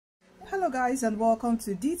Hello guys, and welcome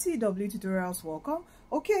to DTW Tutorials. Welcome.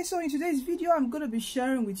 Okay, so in today's video I'm going to be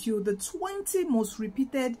sharing with you the 20 most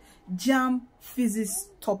repeated Jamb physics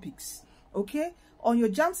topics. Okay, on your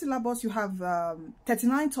Jamb syllabus you have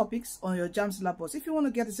 39 topics on your Jamb syllabus. If you want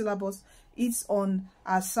to get the syllabus, it's on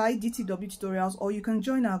our site DTW Tutorials, or you can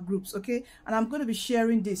join our groups. Okay, and I'm going to be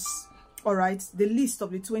sharing this, all right, the list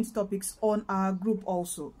of the 20 topics on our group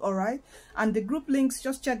also. All right, and the group links,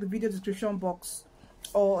 just check the video description box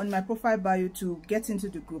or on my profile bio to get into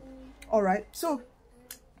the group. All right, so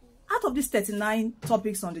out of these 39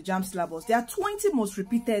 topics on the Jamb syllabus, there are 20 most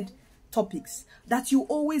repeated topics that you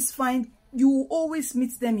always find, you always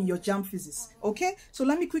meet them in your Jamb physics. Okay, so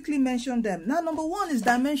let me quickly mention them. Now, number one is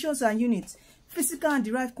dimensions and units. Physical and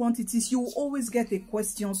derived quantities, you will always get a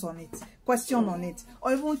question on it,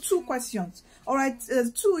 or even two questions. All right,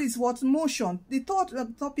 two is what? Motion. The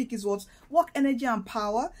third topic is what? Work, energy and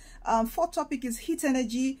power. Fourth topic is heat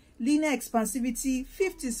energy, linear expansivity.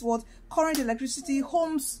 Fifth is what? Current, electricity,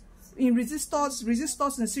 ohms in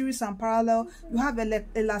resistors in series and parallel. You have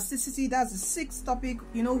elasticity, that's the sixth topic,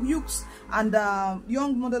 you know, Hughes and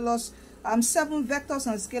Young modulus. 7 vectors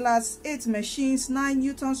and scalars. 8 machines. 9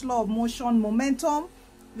 Newton's law of motion, momentum,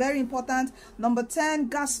 very important. Number 10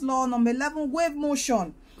 gas law. Number 11 wave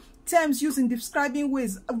motion, terms used in describing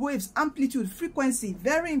waves, amplitude, frequency,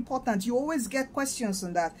 very important. You always get questions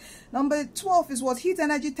on that. Number 12 is what? Heat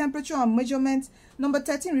energy, temperature and measurement. Number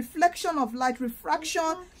 13 reflection of light,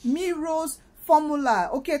 refraction, mirrors,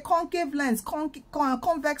 formula. Okay, concave lens,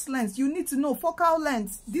 convex lens, you need to know focal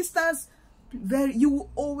length, distance. You will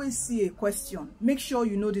always see a question. Make sure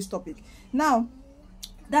you know this topic. Now,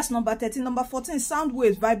 that's number 13. Number 14 sound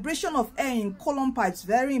waves, vibration of air in column pipes,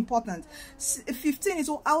 very important. 15 is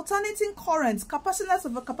alternating currents, capacitance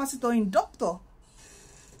of a capacitor, inductor,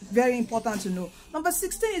 very important to know. Number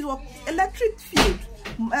 16 is what? Electric field.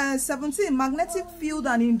 17 magnetic field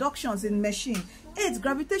and inductions in machine. 8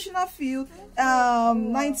 gravitational field.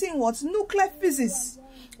 19 what? Nuclear physics.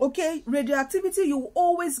 Okay, radioactivity, you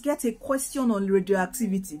always get a question on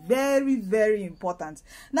radioactivity. Very, very important.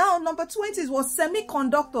 Now, number 20 is what?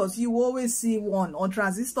 Semiconductors. You always see one on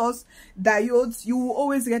transistors, diodes. You will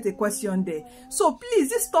always get a question there. So please,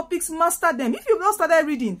 these topics, master them. If you've not started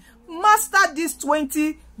reading, master these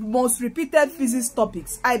 20 most repeated physics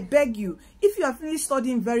topics. I beg you. If you have finished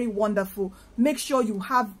studying, very wonderful. Make sure you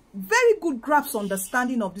have very good grasp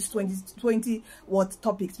understanding of these 20 what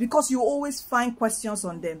topics, because you always find questions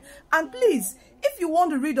on them. And please, if you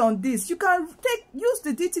want to read on this, you can use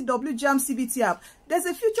the DTW Jamb CBT app. There's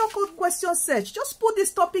a future code question search. Just put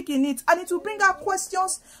this topic in it and it will bring out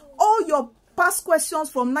questions, all your past questions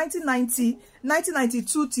from 1990,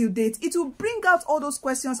 1992 till date. It will bring out all those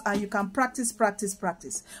questions and you can practice.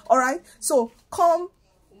 All right, so come.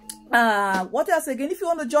 What else again? If you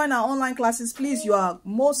want to join our online classes, please, you are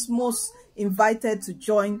most invited to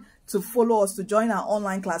join, to follow us, to join our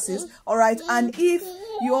online classes. All right, and if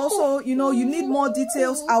you also, you know, you need more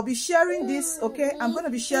details, I'll be sharing this. Okay, I'm going to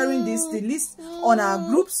be sharing the list on our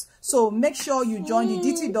groups, so make sure you join the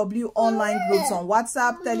DTW online groups on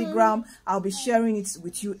WhatsApp, Telegram. I'll be sharing it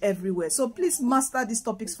with you everywhere. So please master these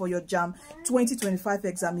topics for your Jamb 2025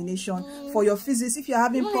 examination. For your physics, if you're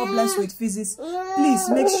having problems with physics, please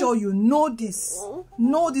make sure you know this.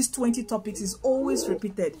 Know these 20 topics is always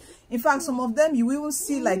repeated. In fact, some of them you will even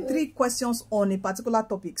see like 3 questions on a particular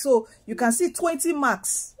topic. So you can see 20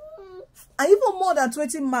 marks. And even more than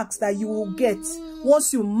 20 marks that you will get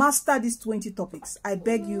once you master these 20 topics. I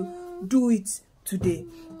beg you, do it today.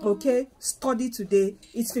 Okay, study today.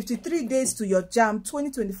 It's 53 days to your Jamb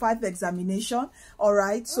 2025 examination. All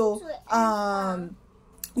right, so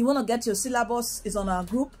you want to get your syllabus, is on our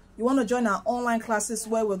group. You want to join our online classes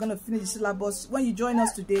where we're going to finish the syllabus. When you join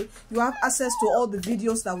us today, you have access to all the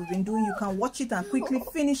videos that we've been doing. You can watch it and quickly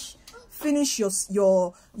finish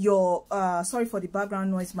your sorry for the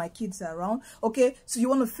background noise, my kids are around. Okay, so you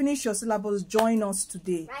want to finish your syllabus, join us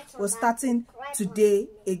today. We're starting today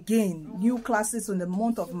again, new classes in the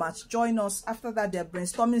month of March. Join us. After that, there are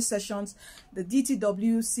brainstorming sessions. The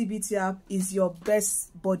DTW CBT app is your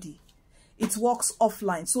best buddy. It works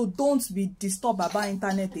offline, so don't be disturbed by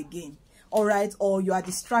internet again. All right, or you are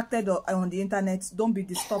distracted on the internet, don't be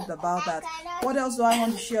disturbed about that. What else do I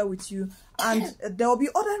want to share with you? And there will be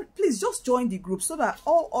other, please just join the group so that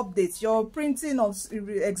all updates, your printing of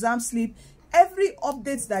exam slip, every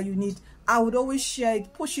update that you need, I would always share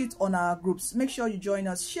it, push it on our groups. Make sure you join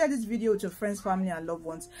us. Share this video with your friends, family and loved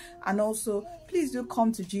ones. And also, please do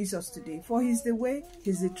come to Jesus today, for he's the way,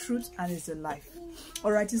 he's the truth and he's the life.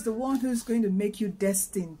 All right, he's the one who's going to make you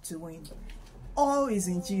destined to win. All is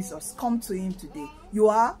in Jesus. Come to him today. You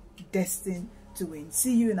are destined to doing.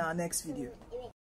 See you in our next video.